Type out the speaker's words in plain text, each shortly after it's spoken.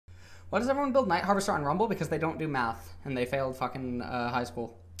Why does everyone build Night Harvester on Rumble? Because they don't do math and they failed fucking high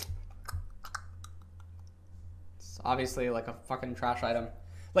school. It's obviously like a fucking trash item.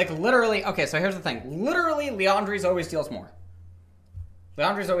 Like literally, okay, so here's the thing. Literally, Liandry's always deals more.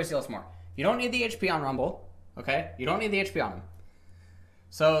 Liandry's always deals more. You don't need the HP on Rumble, okay? You don't need the HP on him.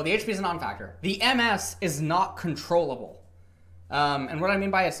 So the HP is a non-factor. The MS is not controllable. And what I mean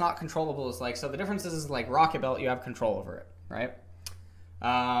by it's not controllable is like, so the difference is like Rocket Belt, you have control over it, right?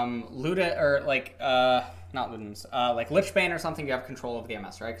 Luda, or like, not Ludens, like Lichbane or something, you have control over the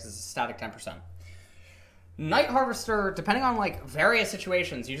MS, right? Because it's a static 10%. Night Harvester, depending on like various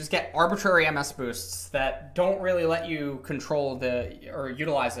situations, you just get arbitrary MS boosts that don't really let you control or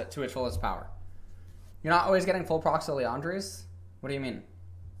utilize it to its fullest power. You're not always getting full procs to Liandry's? What do you mean?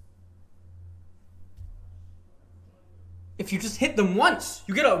 If you just hit them once,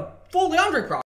 you get a full Liandry proc.